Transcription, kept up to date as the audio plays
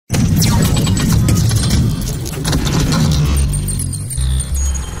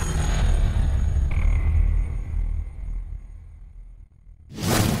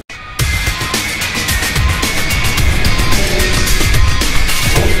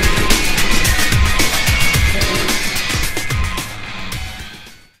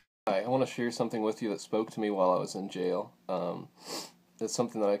share something with you that spoke to me while I was in jail. It's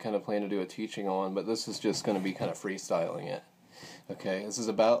something that I kind of plan to do a teaching on, but this is just going to be kind of freestyling it. Okay, this is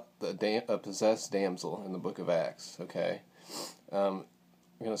about a possessed damsel in the book of Acts. Okay, we're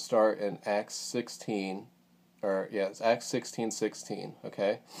going to start in Acts 16, it's Acts 16:16.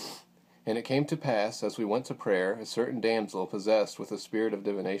 Okay, and it came to pass, as we went to prayer, a certain damsel possessed with a spirit of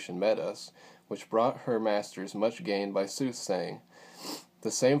divination met us, which brought her masters much gain by soothsaying. The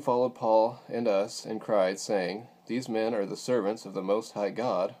same followed Paul and us, and cried, saying, These men are the servants of the Most High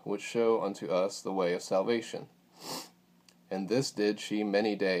God, which show unto us the way of salvation. And this did she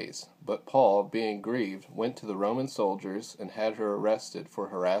many days. But Paul, being grieved, went to the Roman soldiers, and had her arrested for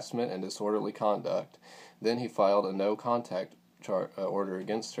harassment and disorderly conduct. Then he filed a no-contact order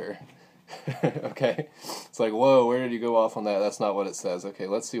against her. Okay, it's like, whoa, where did you go off on that? That's not what it says. Okay,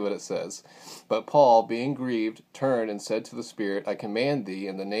 let's see what it says. But Paul, being grieved, turned and said to the Spirit, I command thee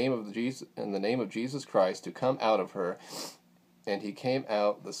in the name of Jesus Christ to come out of her. And he came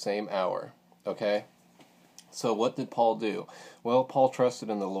out the same hour. Okay, so what did Paul do? Well, Paul trusted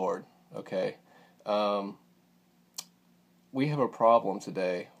in the Lord. Okay, we have a problem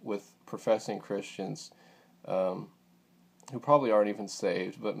today with professing Christians who probably aren't even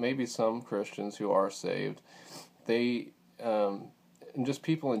saved, but maybe some Christians who are saved, and just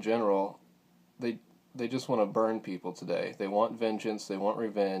people in general, they just want to burn people today. They want vengeance, they want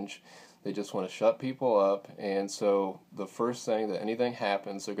revenge, they just want to shut people up, and so the first thing that anything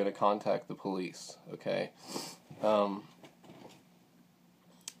happens, they're going to contact the police, okay?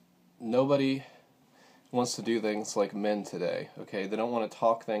 Nobody wants to do things like men today, okay? They don't want to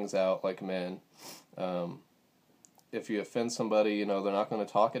talk things out like men. If you offend somebody, they're not going to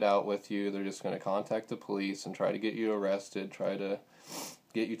talk it out with you. They're just going to contact the police and try to get you arrested, try to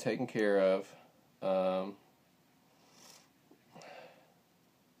get you taken care of. 1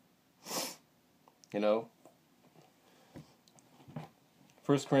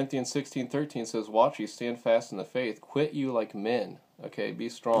 Corinthians 16:13 says, Watch ye, stand fast in the faith, quit you like men. Okay, be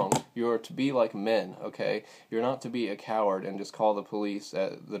strong. You are to be like men, okay? You're not to be a coward and just call the police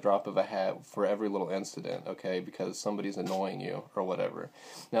at the drop of a hat for every little incident, okay, because somebody's annoying you or whatever.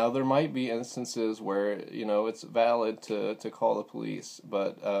 Now, there might be instances where, it's valid to call the police,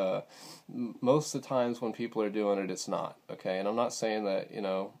 but most of the times when people are doing it, it's not, okay? And I'm not saying that,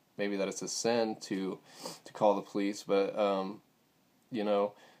 maybe that it's a sin to call the police, but,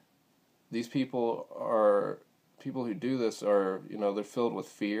 these people who do this are, they're filled with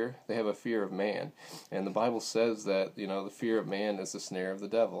fear. They have a fear of man. And the Bible says that, the fear of man is the snare of the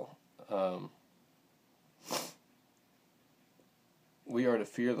devil. We are to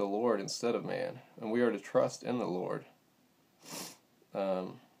fear the Lord instead of man. And we are to trust in the Lord.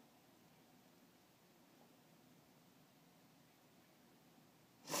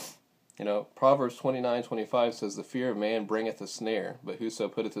 Proverbs 29:25 says, The fear of man bringeth a snare, but whoso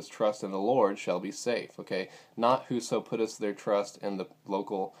putteth his trust in the Lord shall be safe. Okay, not whoso putteth their trust in the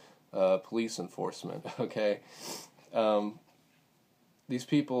local police enforcement. Okay, these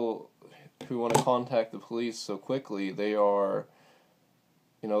people who want to contact the police so quickly, they are,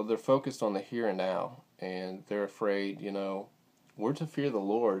 they're focused on the here and now, and they're afraid. We're to fear the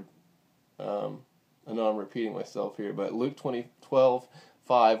Lord. I know I'm repeating myself here, but Luke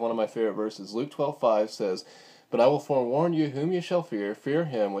 12:5, one of my favorite verses. Luke 12:5 says, But I will forewarn you whom ye shall fear. Fear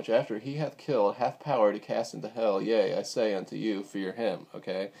him which after he hath killed hath power to cast into hell. Yea, I say unto you, fear him.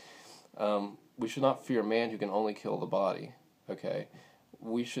 Okay? We should not fear man who can only kill the body. Okay?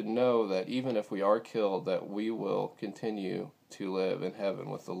 We should know that even if we are killed, that we will continue to live in heaven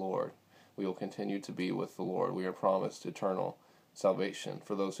with the Lord. We will continue to be with the Lord. We are promised eternal salvation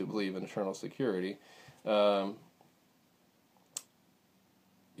for those who believe in eternal security.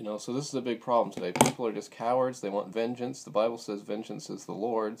 So this is a big problem today. People are just cowards. They want vengeance. The Bible says vengeance is the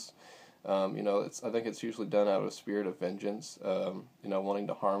Lord's. I think it's usually done out of a spirit of vengeance. Wanting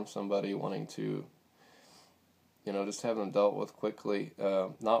to harm somebody, wanting to, just have them dealt with quickly.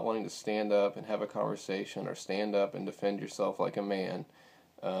 Not wanting to stand up and have a conversation or stand up and defend yourself like a man.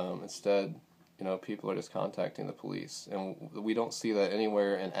 Instead, people are just contacting the police. And we don't see that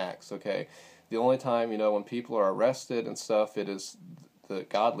anywhere in Acts, okay? The only time, when people are arrested and stuff, it is the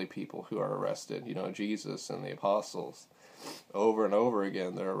godly people who are arrested, Jesus and the apostles. Over and over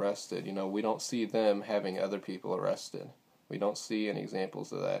again, they're arrested. We don't see them having other people arrested. We don't see any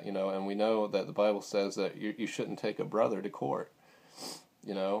examples of that, and we know that the Bible says that you shouldn't take a brother to court.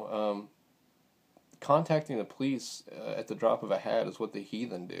 Contacting the police at the drop of a hat is what the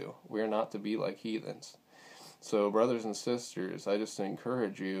heathen do. We are not to be like heathens. So, brothers and sisters, I just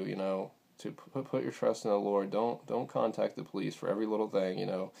encourage you, to put your trust in the Lord. Don't contact the police for every little thing.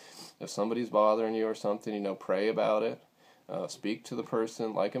 If somebody's bothering you or something, pray about it. Speak to the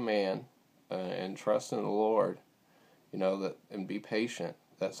person like a man, and trust in the Lord. And be patient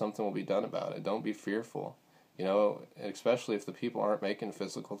that something will be done about it. Don't be fearful. Especially if the people aren't making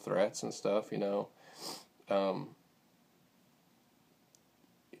physical threats and stuff.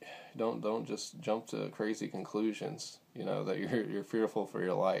 Don't just jump to crazy conclusions, that you're fearful for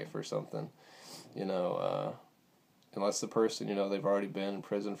your life or something, unless the person, they've already been in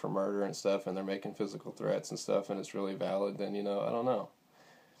prison for murder and stuff, and they're making physical threats and stuff, and it's really valid, then, I don't know.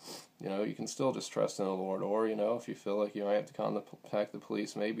 You can still just trust in the Lord, or, if you feel like you might have to contact the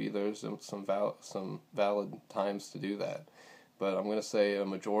police, maybe there's some valid times to do that. But I'm going to say a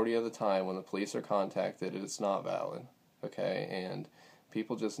majority of the time when the police are contacted, it's not valid, okay? And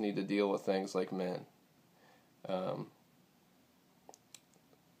people just need to deal with things like men.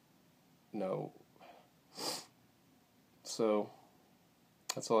 So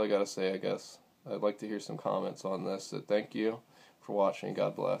that's all I got to say, I guess. I'd like to hear some comments on this. So thank you for watching.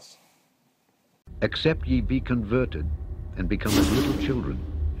 God bless. Except ye be converted and become as little children,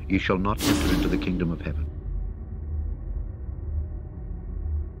 ye shall not enter into the kingdom of heaven.